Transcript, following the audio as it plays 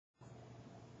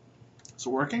Is it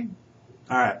working?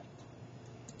 All right.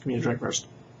 Give me a drink first.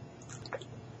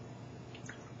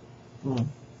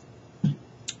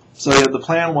 So yeah, the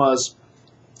plan was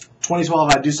 2012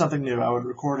 I'd do something new. I would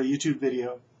record a YouTube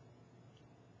video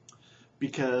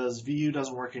because VU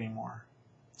doesn't work anymore.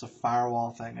 It's a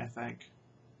firewall thing, I think.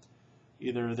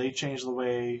 Either they changed the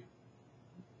way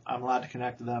I'm allowed to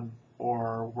connect to them,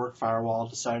 or Work Firewall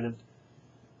decided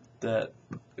that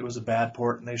it was a bad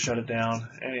port and they shut it down.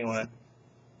 Anyway,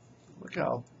 look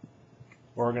how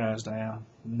organized I am.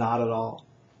 Not at all.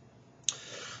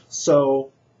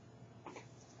 So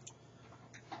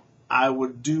I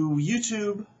would do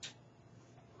YouTube,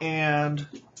 and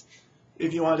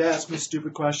if you wanted to ask me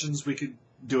stupid questions, we could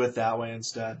do it that way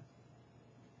instead.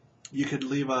 You could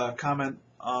leave a comment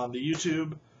on the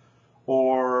YouTube,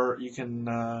 or you can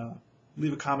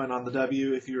leave a comment on the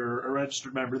W if you're a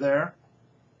registered member there,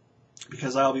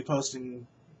 because I'll be posting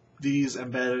these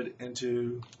embedded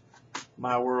into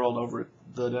my world over at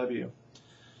the W.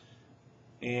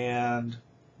 And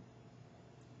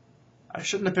I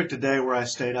shouldn't have picked a day where I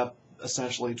stayed up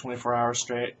essentially 24 hours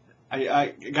straight.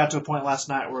 I got to a point last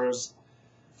night where it was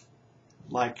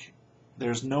like,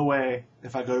 there's no way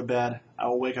if I go to bed I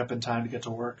will wake up in time to get to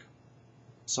work.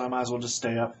 So I might as well just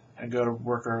stay up and go to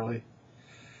work early.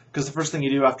 Because the first thing you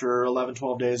do after 11,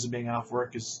 12 days of being off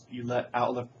work is you let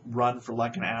Outlook run for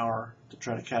like an hour to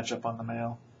try to catch up on the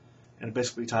mail. And it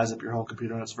basically ties up your whole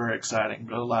computer, and it's very exciting.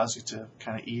 But it allows you to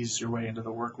kind of ease your way into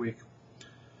the work week.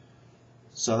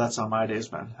 So that's how my day's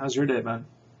been. How's your day been?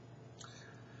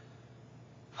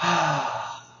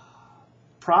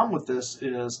 Problem with this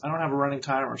is I don't have a running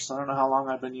timer, so I don't know how long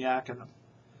I've been yakking.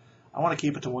 I want to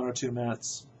keep it to 1 or 2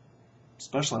 minutes,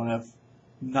 especially when I have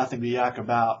nothing to yak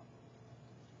about.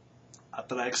 Not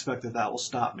that I expect that will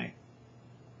stop me.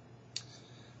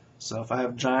 So if I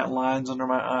have giant lines under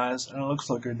my eyes, and it looks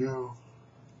like I do,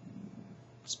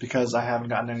 it's because I haven't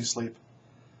gotten any sleep.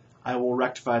 I will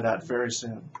rectify that very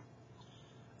soon.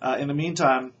 In the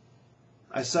meantime,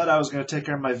 I said I was going to take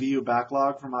care of my VU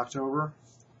backlog from October,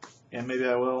 and maybe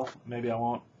I will, maybe I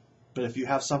won't. But if you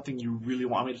have something you really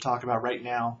want me to talk about right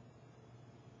now,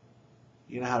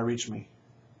 you know how to reach me.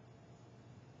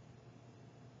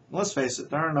 Let's face it,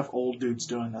 there aren't enough old dudes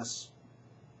doing this.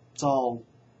 It's all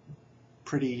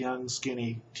pretty young,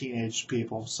 skinny, teenage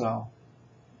people, so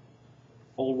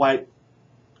old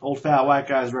fat white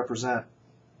guys represent.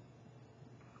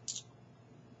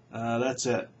 That's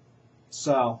it.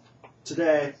 So,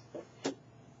 today,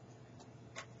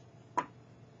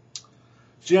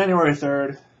 January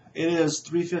 3rd, it is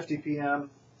 3:50 p.m.,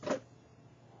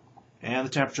 and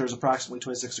the temperature is approximately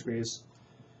 26 degrees,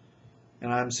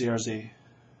 and I'm CRZ.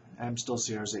 I'm still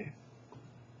CRZ.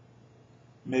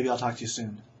 Maybe I'll talk to you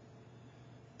soon.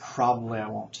 Probably I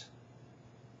won't.